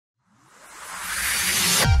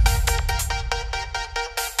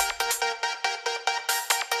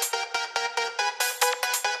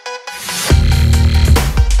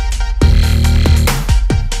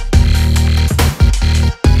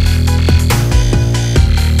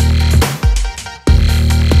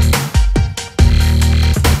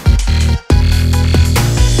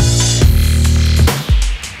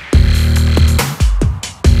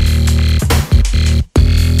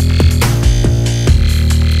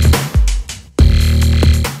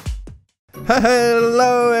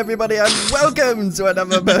Hello everybody and welcome to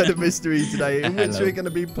another murder mystery today in which we're going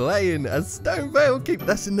to be playing as STONEVEIL Keep.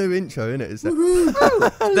 That's a new intro, isn't it? Is that?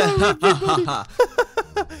 Hello everybody.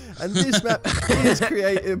 And this map is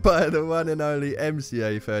created by the one and only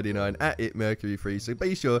MCA39 at itmercury3. So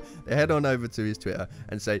be sure to head on over to his Twitter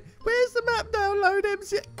and say, "Where's the map download,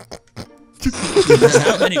 MCA?" It's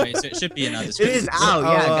out anyway, so it should be in our description. It is out,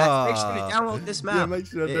 yeah, guys. Make sure to download this map. Yeah, make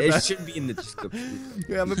sure it should be in the description.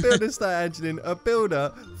 Yeah, I'm a builder star Anjelyn, a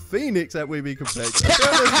builder Phoenix at We Be Complex, a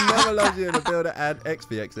builder Numerology, and a builder at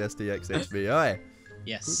XVXSTXXVI.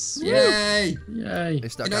 Yes. Yay! Yay.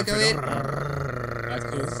 Let's start Can I going go for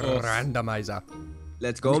the randomizer.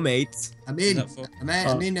 Let's go, mates. I'm in.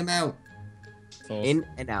 I'm in, I'm out. In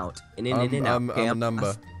and out. In I'm and out. I'm a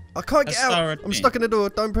number. I can't get out. I'm stuck in the door.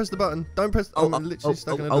 Don't press the button. Don't press. I'm literally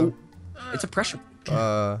stuck in the door. It's a pressure.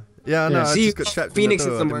 Yeah, I know. See, I just got trapped Phoenix in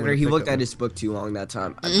the door. is the murderer. He looked at his book too long that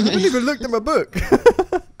time. I haven't even looked at my book.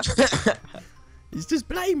 He's just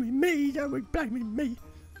blaming me. Don't blaming me.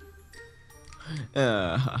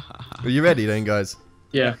 Are you ready then, guys?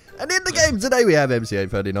 Yeah. And in the game today we have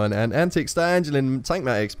MCA39 and Antic Star Anjelyn, Tank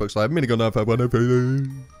Matt Xbox Live, Minigun iPad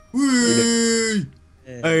 1 Whee!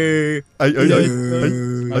 Hey. Our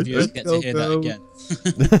viewers get to hear that again.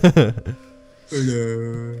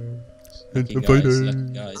 Hello. Lucky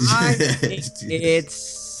guys. I think it's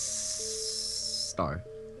Star.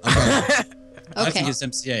 I think it's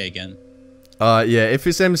MCA again. Yeah, if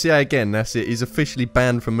it's MCA again, that's it. He's officially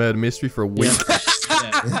banned from murder mystery for a week.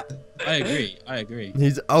 Yeah. I agree.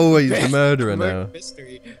 He's always the murderer now.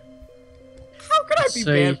 Mystery. How could I be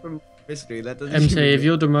banned from mystery? That doesn't. MCA, if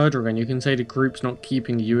you're the murderer, and you can say the group's not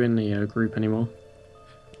keeping you in the group anymore.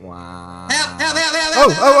 Wow.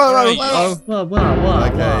 Help! Wow.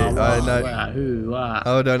 Okay, I know.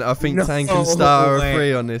 Hold on, I think Tank and Star are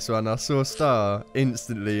free on this one. I saw Star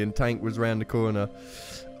instantly and Tank was round the corner.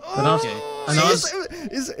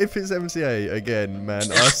 If it's MCA again,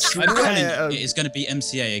 man, I swear. I'm telling you, it's going to be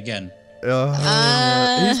MCA again.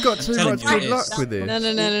 He's got too much good luck with this. No.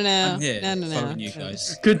 I'm here following you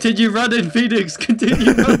guys. Continue running, Phoenix.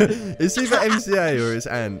 Continue running. It's either MCA or it's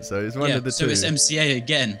Ant, so it's one of the two. So it's MCA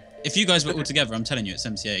again. If you guys were all together, I'm telling you, it's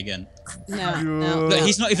MCA again. No. Look,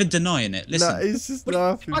 he's not even denying it. Listen. No, he's just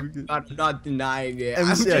laughing. I'm not denying it.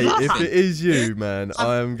 MCA, if it is you, man,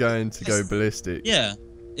 I am going to go ballistic. Yeah,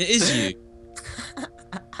 it is you.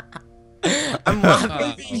 I'm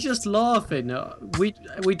laughing. He's just laughing. We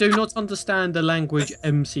do not understand the language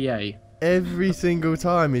MCA. Every single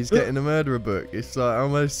time he's getting a murderer book, it's like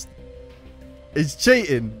almost. It's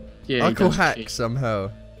cheating. Yeah, I call hacks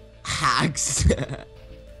somehow. Hacks.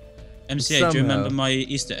 MCA, do you remember my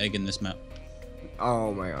Easter egg in this map?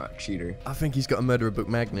 Oh my god, cheater. I think he's got a murderer book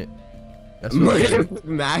magnet. That's what it is.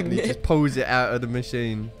 Magnet. He just pulls it out of the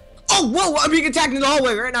machine. Oh, whoa! I'm being attacked in the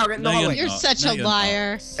hallway right now. In the hallway. You're such a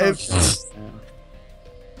liar.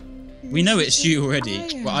 We know it's you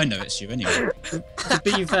already. Well, I know it's you anyway. To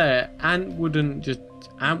be fair, Ant wouldn't just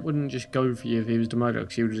go for you if he was the murderer.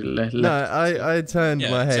 Because he would let. No, I turned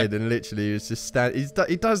my head and literally he was just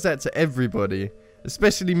he does that to everybody,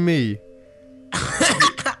 especially me.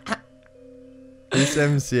 It's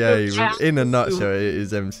MCA. In a nutshell, it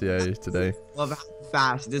is MCA today. Love how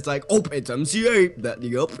fast it's like, oh, it's MCA.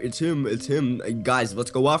 Yup, it's him. It's him. Hey, guys,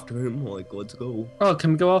 let's go after him. Like, let's go. Oh,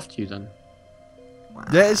 can we go after you then? Wow.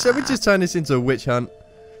 Yeah, shall we just turn this into a witch hunt?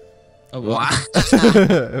 Oh, what?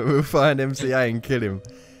 We'll find MCA and kill him.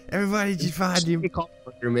 Everybody just find him.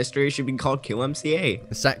 Murder mystery should be called Kill MCA.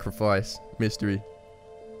 A sacrifice mystery.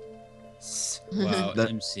 Wow,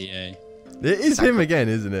 MCA. It is him again,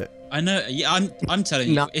 isn't it? I know. Yeah, I'm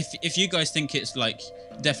telling you. If you guys think it's like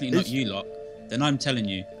definitely not you lot, then I'm telling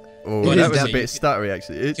you. Oh, Well, that was a definitely. bit stuttery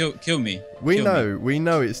actually. Kill me. We Kill me.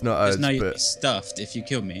 know it's not us, There's no but stuffed if you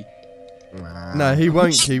kill me. no, he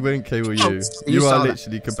won't kill you. You are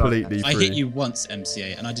literally completely free. I hit you once,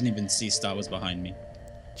 MCA, and I didn't even see Star was behind me.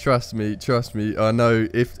 Trust me. I know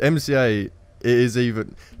if MCA it is either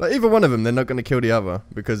one of them, they're not going to kill the other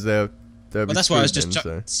because they'll Well, be that's why I was just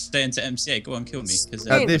so. staying to MCA. Go on, kill me.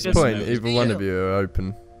 At this point, either one of you are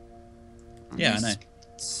open. Yeah, I know.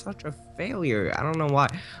 Such a failure. I don't know why.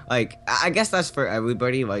 Like, I guess that's for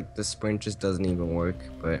everybody. Like, the sprint just doesn't even work.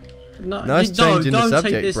 But Nice changing the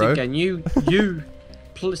subject, take this bro. again. You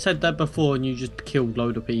said that before, and you just killed a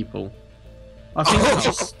load of people. I think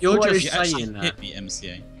you're just saying that. Hit me,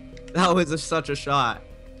 MCA. that was such a shot.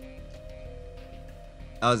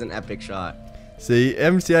 That was an epic shot. See,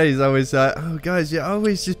 MCA is always like, oh guys, you're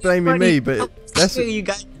always just blaming me, but that's you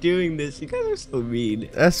guys doing this. You guys are so mean.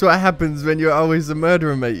 That's what happens when you're always the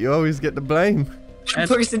murderer, mate. You always get the blame. one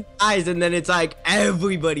person dies, and then it's like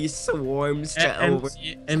everybody swarms to over.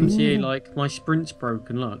 MCA, like my sprint's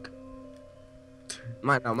broken. Look.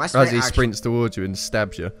 My As sprint he actually, sprints towards you and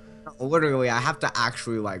stabs you. literally, I have to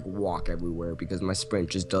actually like walk everywhere because my sprint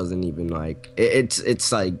just doesn't even like.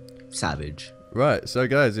 It's like savage. Right, so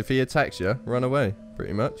guys, if he attacks you, run away,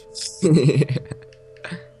 pretty much.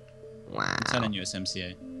 Wow. I'm telling you, it's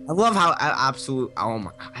MCA. I love how absolute. Oh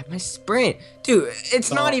my sprint, dude.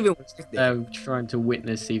 It's not even worth it. They're trying to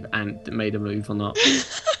witness if Ant made a move or not.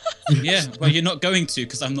 Yeah, well, you're not going to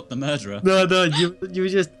because I'm not the murderer. No, you were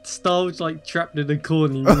just stalled like trapped in a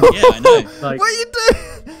corner. Yeah, I know. Like, What are you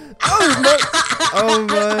doing? Oh my! Oh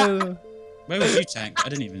man! Where was you, Tank? I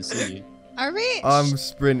didn't even see you. Are we? I'm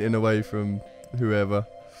sprinting away from whoever.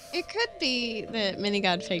 It could be that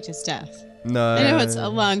Minigod faked his death. No. I know it's a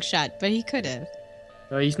long shot, but he could have.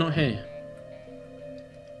 no, he's not here.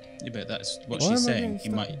 Yeah, but that's what Why she's am I saying.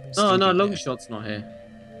 getting He might. No, still no, be long there. shot's not here.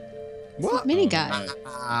 What? Minigod. No.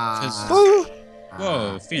 Oh!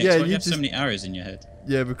 Whoa, Phoenix, Yeah, why do you you have so just- many arrows in your head?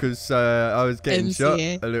 Yeah, because I was getting MCA.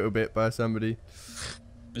 shot a little bit by somebody.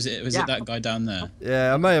 Was it Yeah. that guy down there?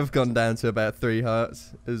 Yeah, I may have gone down to about 3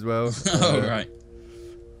 hearts as well. Oh, right.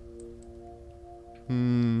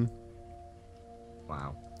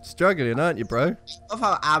 Wow. Struggling, aren't you, bro? I love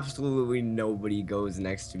how absolutely nobody goes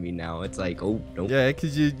next to me now. It's like, oh nope. Yeah,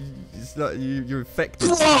 because it's not you're infected.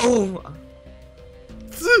 Whoa!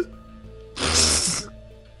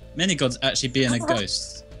 Minigod's actually being a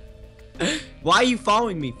ghost. Why are you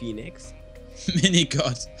following me, Phoenix?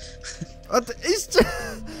 Minigod. It's just,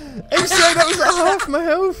 MCA, that was like half my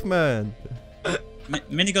health, man.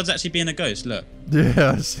 Minigod's actually being a ghost, look.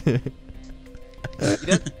 Yeah, I see.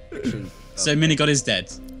 So Minigod is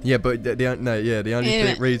dead. Yeah, but the only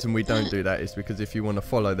Yeah. reason we don't do that is because if you want to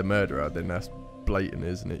follow the murderer, then that's blatant,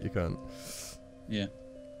 isn't it? You can't. Yeah.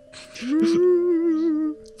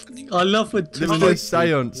 I love when two This is a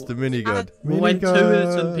seance to Minigod. when two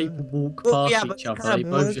innocent Minigod. people walk Well, past yeah, but each other, kind they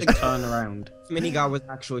of both murder- just turn around. Minigod was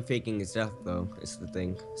actually faking his death, though. Is the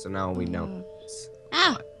thing. So now we know.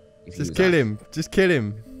 Ah! If he Just was kill actually- him. Just kill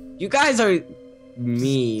him. You guys are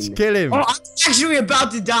mean. Just kill him. Oh, I'm actually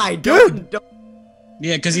about to die. Good. Don't.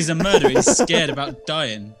 Yeah, because he's a murderer. He's scared about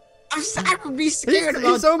dying. I would be scared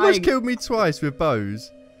about He's almost dying. killed me twice with bows.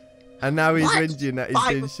 And now he's What? whinging that he's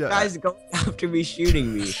Why been would you shot. guys go after me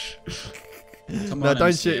shooting me? Come No, on, don't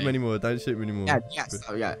MCA. shoot him anymore. Don't shoot him anymore. Yeah, yes.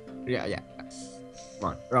 Oh, yeah. Yeah. Come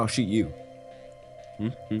on, or I'll shoot you.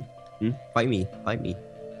 Fight me. Fight me.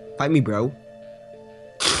 Fight me, bro.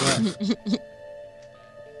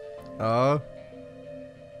 Oh.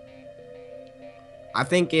 I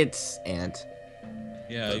think it's Ant.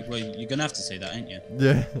 Yeah, well, you're gonna have to say that, ain't you?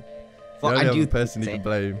 Yeah. Well, the I only do other person you think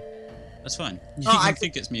can blame. That's fine. You No, can I-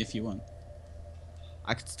 think it's me if you want.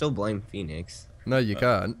 I could still blame Phoenix. No, you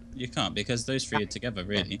can't. You can't because those three are together,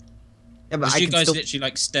 really. Yeah, but Because I you could guys still. literally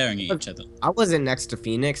like staring at each other. I wasn't next to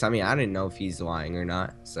Phoenix. I mean, I didn't know if he's lying or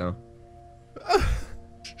not, so.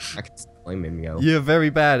 I could still blame him, yo. You're very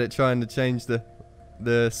bad at trying to change the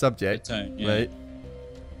subject, The tone, yeah. mate.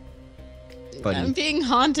 Buddy. I'm being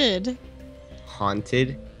haunted.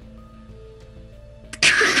 Haunted.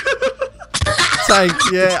 Tank,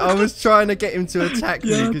 yeah, I was trying to get him to attack me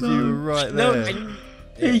Yeah, because you were right No, there.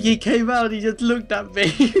 He came out and he just looked at me.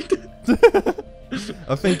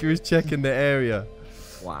 I think he was checking the area.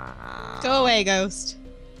 Wow. Go away, ghost.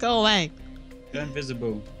 Go away. Go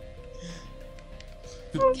invisible.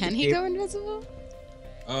 Can he go invisible?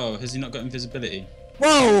 Oh, has he not got invisibility?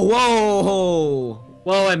 Whoa!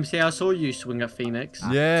 Well, MC, I saw you swing at Phoenix.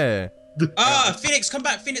 Yeah. Ah, Phoenix, come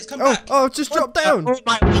back! Phoenix, come Oh, back! oh, just drop down. Oh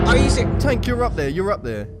my! Are you serious? Tank, you're up there. You're up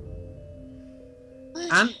there.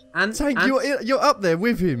 And Tank, you're up there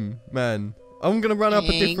with him, man. I'm gonna run up a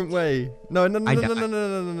Tank. different way. No. I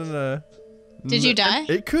Did you die?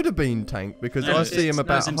 It could have been Tank because No, I see him no,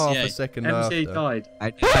 about it's half MCA. a second MC after. died.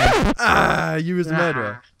 Ah, you was the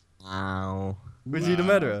murderer. Wow. Was you the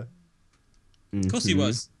murderer? Of course he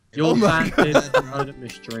was. You're Oh my banned in Murder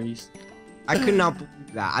Mysteries. I could not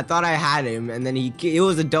believe that. I thought I had him, and then it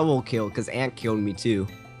was a double kill because Ant killed me too.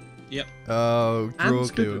 Yep. Oh, draw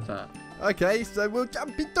Ant's good kill. with that. Okay, so we'll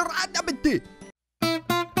jump into randomity.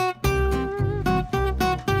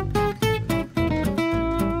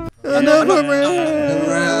 Another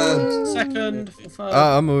round. Second, third.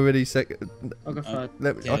 I'm already second. I'll go third.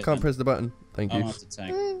 Yeah, I can't press the button. Thank I'm you. after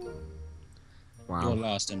Tank. Wow. You're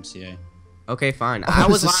last, MCA. Okay, fine. Oh, I it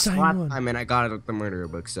was was the last same last one. time, and I got the murderer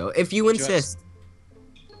book. So if you insist,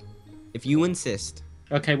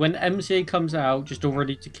 Okay, when MCA comes out, just all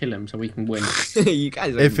ready to kill him so we can win. you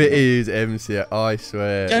guys. Are If it is MC, I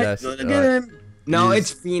swear. Get That's him. No,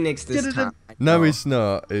 it's Phoenix this time. No, it's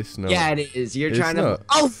not. It's not. Yeah, it is. You're It's trying to. not.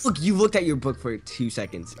 Oh, look! You looked at your book for 2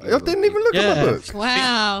 seconds. I didn't even look at my book.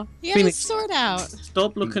 Wow. You had a Phoenix. sword out.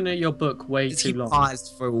 Stop looking at your book way He too long.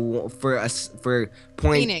 paused for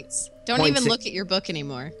point. Phoenix. Don't Point even six. look at your book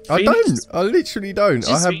anymore. I don't. I literally don't. I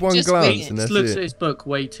Just- have one just glance wait. and Just that's looks at it. his book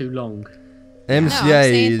way too long. No, I'm MCA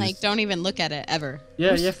saying is. like don't even look at it ever.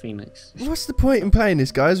 Yeah, yeah, Phoenix. What's the point in paying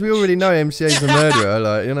this, guys? We already know MCA's a murderer.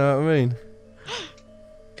 Like, you know what I mean?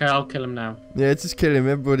 Okay, I'll kill him now. Yeah, just kill him.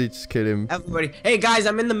 Everybody, just kill him. Everybody, hey guys,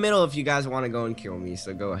 I'm in the middle. If you guys want to go and kill me,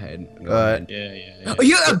 so go ahead. Go Alright. ahead. Yeah. Oh,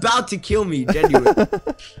 you're about to kill me, genuine.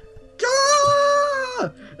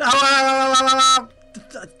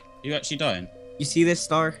 You actually dying? You see this,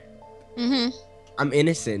 Star? Mm-hmm. I'm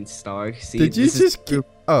innocent, Star. See, Did you this is just? proof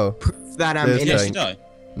Oh that I'm There's Did you innocent. actually die?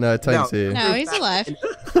 no, Tank's No. here. No, he's alive.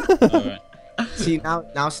 Alright. See,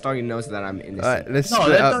 now Star knows that I'm innocent. Alright, let's No,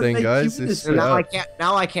 split that up don't then, make guys. you Let's So split now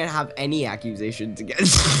up. I can't have any accusations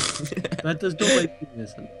against. That does not make you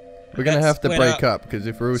innocent. We're gonna Let's have to split break up. up because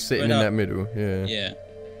if we're all sitting Split in up. that middle, yeah. Yeah.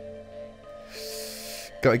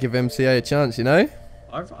 Gotta give MCA a chance, you know.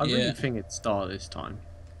 I really Yeah. think it's Star this time.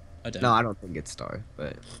 I don't. No, I don't think it's Star,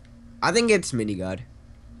 but I think it's Minigod.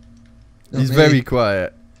 He's me. very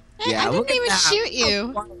quiet. Yeah, I look didn't at even that. shoot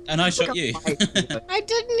you. And I shot you. I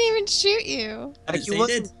didn't even shoot you. I didn't you say you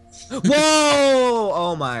did. Whoa!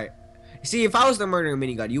 Oh my. See, if I was the murdering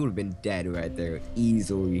Minigod, you would have been dead right there,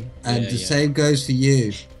 easily. And Yeah, the yeah. same goes for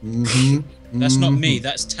you. That's not me.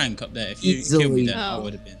 That's Tank up there. If you killed me, Easily. then I Oh.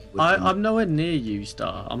 would have been. I'm nowhere near you,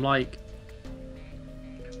 Star. I'm like...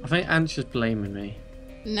 I think Ant's just blaming me.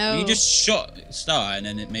 No. You just shot Star, and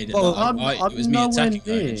then it made it. Well, like, I'm it was me nowhere attacking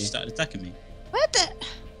her, and near. then she started attacking me. What the?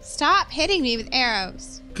 Stop hitting me with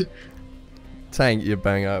arrows. Tank, you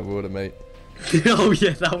bang out of order, mate. Oh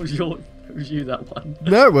yeah, that was you, that one.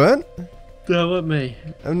 No, it weren't. That wasn't me.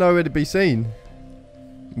 I'm nowhere to be seen.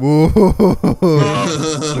 Whoa.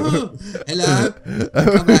 Hello.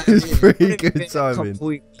 That was pretty good timing.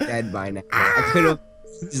 Completely dead by now. I could have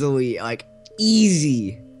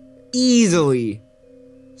easily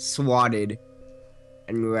swatted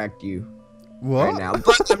and wrecked you right What? now.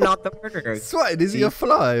 But I'm not the murderer. Swatted, is he See? a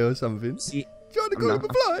fly or something? See, Trying to I'm call him a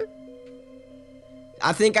not. fly?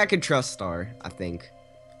 I think I could trust Star. I think.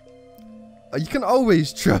 Oh, you can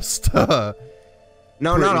always trust her.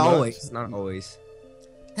 No, Pretty not much. always. Not always.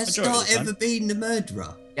 Has Majority Star of the time. ever been the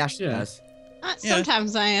murderer? Yeah, she Yeah. does. Yeah.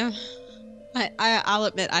 Sometimes I am. I'll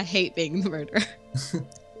admit I hate being the murderer.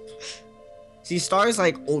 See, Star's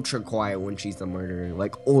like ultra quiet when she's the murderer.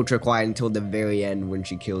 Like ultra quiet until the very end when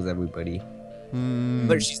she kills everybody. Hmm.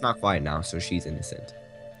 But she's not quiet now, so she's innocent.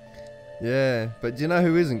 Yeah, but do you know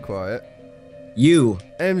who isn't quiet? You.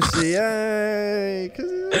 MCA.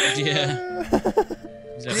 'Cause- Yeah.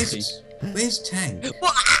 Exactly. Where's Tank?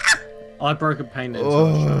 I broke a painting, so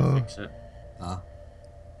I was trying Oh. to fix it. Ah.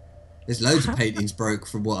 There's loads of paintings broke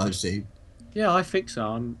from what I've seen. Yeah, I fix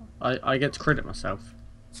it. I get to credit myself.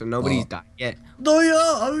 So nobody's Oh. died yet. No,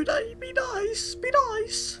 yeah, be nice, be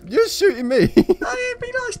nice. You're shooting me. Hey,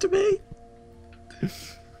 be nice to me.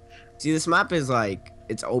 See, this map is like,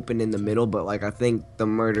 it's open in the middle, but like I think the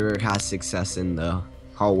murderer has success in the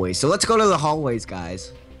hallways. So let's go to the hallways,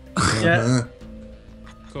 guys. Yeah.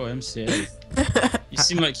 Cool, MCA. You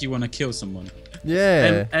seem like you want to kill someone.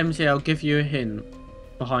 Yeah. MJ, I'll give you a hint.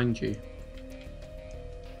 Behind you.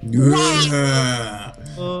 Yeah.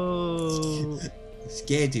 Oh.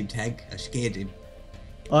 Scared him, Tank. I scared him.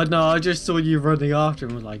 Oh no, I just saw you running after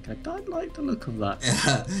him. I was like, I don't like the look of that.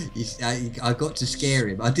 I got to scare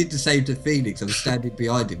him. I did the same to Phoenix. I was standing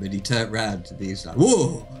behind him and he turned round and he was like,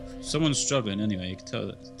 whoa! Someone's struggling anyway. You can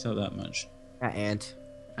tell that much. That ant.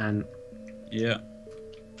 And Yeah.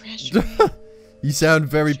 Pressure. You sound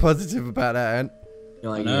very positive about that, Ant.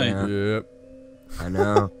 You're like, I yeah, Yep. I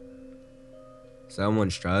know.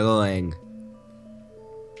 Someone's struggling.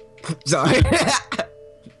 Sorry.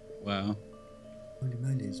 Wow. Holy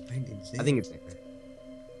moly, it's paintings. I think it's there.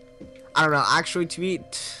 I don't know. Actually,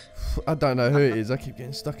 tweet. I don't know who it is. I keep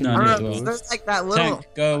getting stuck in No, I the no, don't know. well. There's like that little. Tank,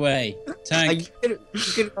 go away. Tank. You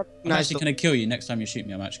could I'm recognize actually the- gonna kill you next time you shoot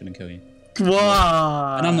me. I'm actually gonna kill you.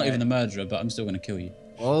 wow. And I'm not even the murderer, but I'm still gonna kill you.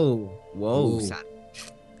 Whoa, whoa. Ooh.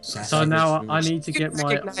 So now I need to You get can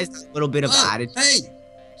my recognize that little bit of Oh, attitude. hey!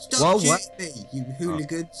 Stop Whoa, shooting what? me, you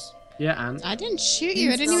hooligans. yeah, and I didn't shoot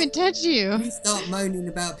you. I didn't even touch you. You start moaning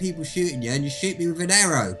about people shooting you and you shoot me with an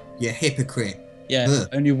arrow. You hypocrite. Yeah, Ugh.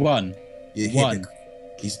 only one. You One. hypocrite.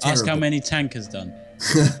 He's terrible. Ask how many Tank has done.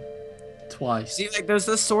 twice. See, like, there's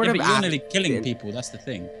this sort Yeah, of but you're nearly killing attitude- people. That's the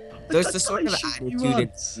thing. There's this sort of I shoot you attitude in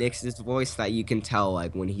once. Nick's voice that you can tell,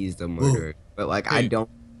 like, when he's the murderer. But like, I Who? don't.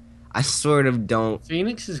 I sort of don't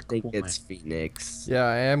Phoenix is think quiet. it's Phoenix. Yeah,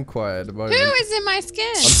 I am quiet at the Who moment. is in my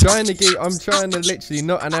skin? I'm trying to literally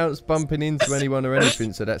not announce bumping into anyone or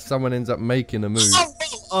anything so that someone ends up making a move.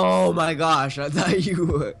 Oh my gosh, I thought you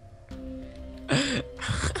were.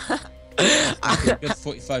 A good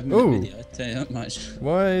 45-minute Ooh. video. I tell you that much.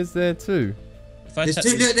 Why is there two? If I There's tap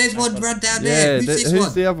two. these- Look, there's one run down Yeah, there. Who's this who's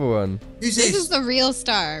one? the other one? Who's This is this? the real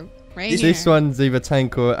star, right This here. one's either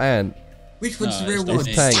Tank or Ant. Which one's No, the real it's one? It's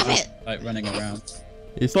me. Tank. Stop it! Like running around.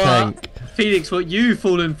 It's But Tank. Phoenix, what you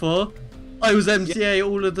falling for? I was MCA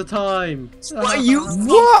all of the time. What you?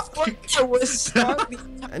 What? I was starting.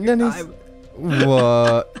 And then he's...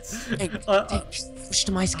 What? Switch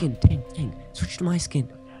to my skin. Dang. Switch to my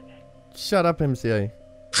skin. Shut up, MCA.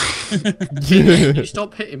 Can you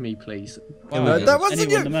stop hitting me, please? Wow, No, is that wasn't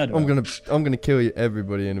anyone you. the murderer? I'm gonna kill you,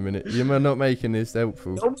 everybody in a minute. You're not making this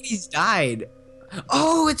helpful. Nobody's died.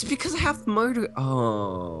 Oh, it's because I have murder.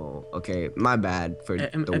 Oh, okay. My bad for the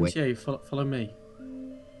way. MCA, follow me.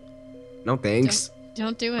 No thanks.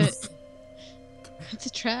 Don't do it. It's a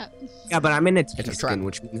trap. Yeah, but I'm in a tank a trap. skin,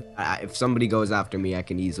 which means if somebody goes after me, I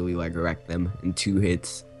can easily like wreck them in 2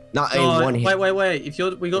 hits. Not No, in 1 hit. wait.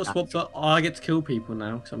 If we got swapped up, I get to kill people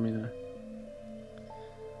now. Cause I'm in a...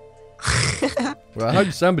 Well, I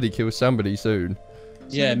hope somebody kills somebody soon.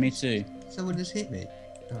 Yeah, me too. Someone just hit me.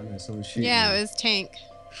 Oh no, someone's shooting Yeah, me. it was Tank.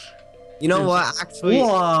 You know what? Actually,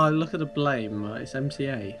 Whoa, look at the blame. It's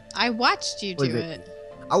MCA. I watched you Was do it? it.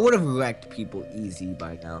 I would have wrecked people easy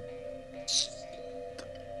by now.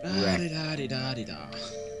 Da-di-da-di-da-di-da.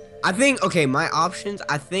 I think, okay, my options,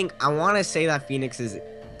 I want to say that Phoenix is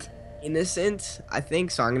innocent, I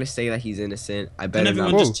think, so I'm going to say that he's innocent. I Can better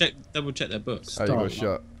everyone not. just double check their books? Oh, you got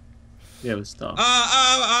shot. Yeah, we'll start.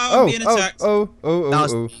 I'm being attacked. That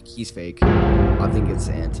was Oh. fake. He's fake. I think it's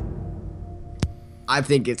Ant. I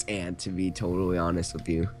think it's Ant, to be totally honest with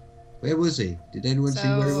you. Where was he? Did anyone see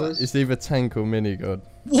where he So- was? It's either Tank or Minigod.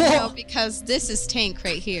 No, because this is Tank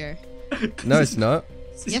right here. No, it's not.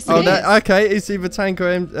 Yes, Oh, it is. okay. It's either Tank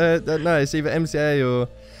or no, it's either MCA or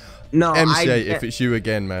No, MCA. If it's you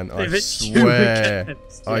again, man, I If it's you swear, again,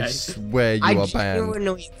 I MCA. swear you I are banned.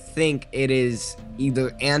 genuinely think it is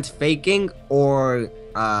either Ant faking or,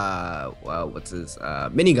 well, what's his,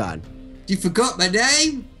 Minigod. You forgot my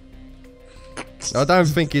name? I don't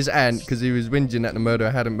think it's Ant because he was whinging that the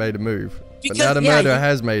murderer hadn't made a move. But now Because, the yeah, murderer you-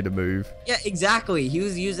 has made a move. Yeah, exactly. He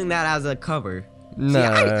was using that as a cover. No. See,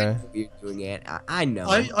 I know you're doing it. I know.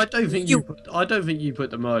 I don't think I don't think you put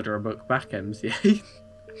the murderer book back, MCA.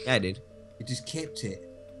 Yeah, I did. You just kept it.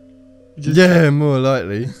 Yeah, more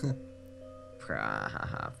likely.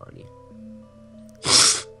 Funny.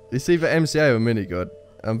 It's either MCA or Minigod.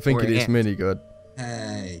 I'm thinking Or it's Ant. Minigod.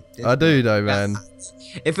 Hey. I do though, man.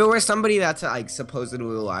 If it were somebody that's like supposedly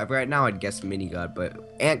alive right now, I'd guess Minigod, but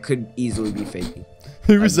Ant could easily be faking.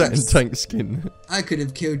 Who was that in Tank skin? I could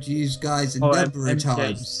have killed you guys a Oh, number of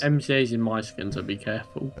times. MCA's in my skin, so be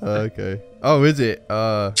careful. Okay. Oh, is it?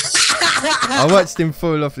 I watched him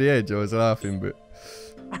fall off the edge. I was laughing, but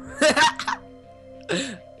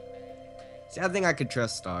See, I think I could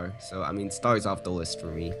trust Star. So I mean, Star's off the list for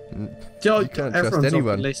me. Joe, You can't trust everyone's off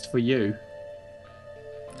anyone. the list for you.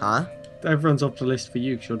 Huh? Everyone's off the list for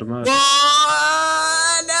you because you're the murderer.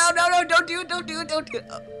 No! Don't do it!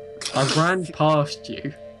 I ran past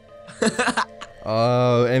you.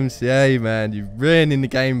 oh, MCA, man, you ran in the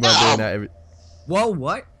game by doing that. Whoa!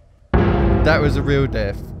 What? That was a real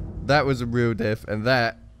death. That was a real death, and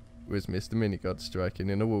that was Mr. Minigod striking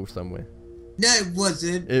in a wall somewhere. No, it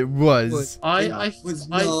wasn't. It was. I Was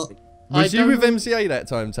I- not. Was I you don't with know- MCA that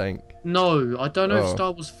time, Tank? No, I don't know if Oh.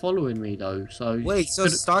 Star was following me though. So Wait, so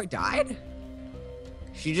could- Star died?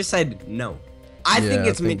 She just said no. I Yeah, think I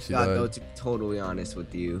it's think she Minigod died. though, to be totally honest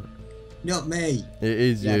with you. Not me. It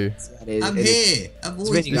is you. that is- I'm it is- here. I've It's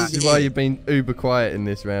always Minigod. been This is here. why you've been uber quiet in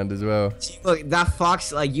this round as well. See, look, that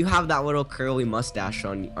fox, like, you have that little curly mustache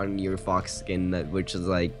on your fox skin, which is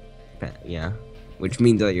like, yeah, which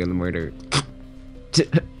means that you're the murderer.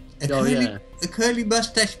 Oh, yeah. A curly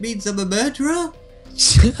mustache means I'm a murderer?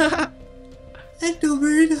 That's not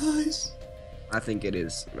very nice. I think it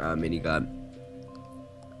is Minigod.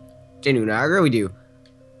 Genuine, I really do.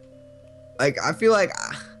 Like, I feel like,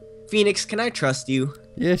 Phoenix, can I trust you?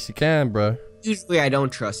 Yes, you can, bro. Usually I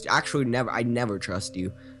don't trust you. Actually, I never trust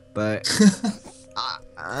you. But,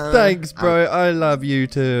 Thanks, bro. I love you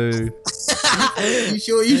too. You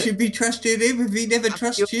sure you should be trusting him if he never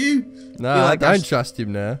trusts you? No, feel I like I don't trust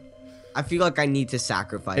him now. I feel like I need to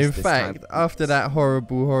sacrifice In this fact, time. after that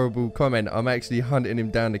horrible comment, I'm actually hunting him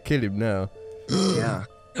down to kill him now. Yeah.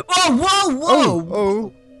 Whoa!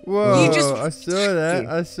 Oh, Whoa! You just- I saw that.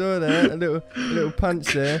 I saw that. A little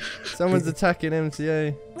punch there. Someone's attacking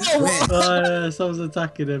MCA. Oh, yeah, someone's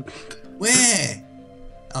attacking him. Where?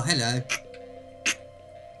 Oh, hello.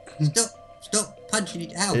 Stop punching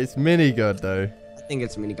it out. It's Mini God though. I think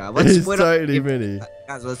it's Mini God. It's split totally up. Mini.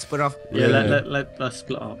 Guys, let's split off. Yeah, Yeah. let's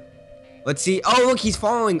split up. Let's see. Oh, look, he's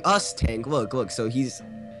following us, Tank. Look. So he's.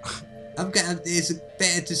 It's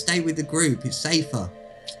better to stay with the group. It's safer.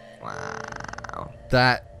 Wow.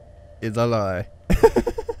 That is a lie.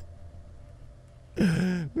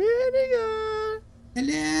 Mini God,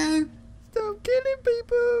 Hello. stop killing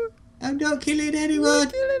people. I'm not killing You're anyone.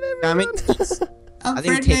 killing I mean, everyone. I'm I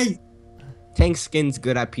think friendly. Tank skin's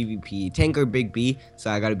good at PvP. Tank or Big B,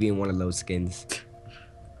 so I gotta be in one of those skins.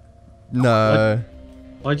 No.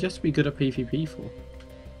 Why'd you have to be good at PvP for?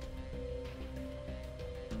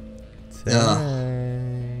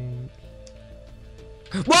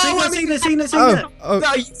 Whoa, I mean, seen it. Oh,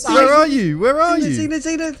 no, you where are you? Where are you? Seen it.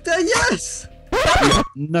 Yes!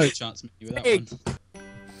 No chance with that Hey. one.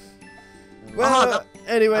 Well,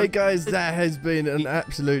 anyway, guys, that has been an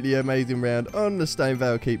absolutely amazing round on the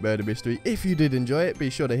STONEVEIL Keep Murder Mystery. If you did enjoy it, be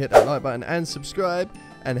sure to hit that like button and subscribe.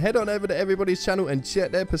 And head on over to everybody's channel and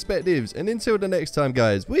check their perspectives. And until the next time,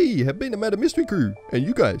 guys, we have been the Murder Mystery Crew. And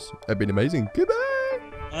you guys have been amazing. Goodbye.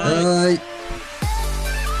 Bye. Bye.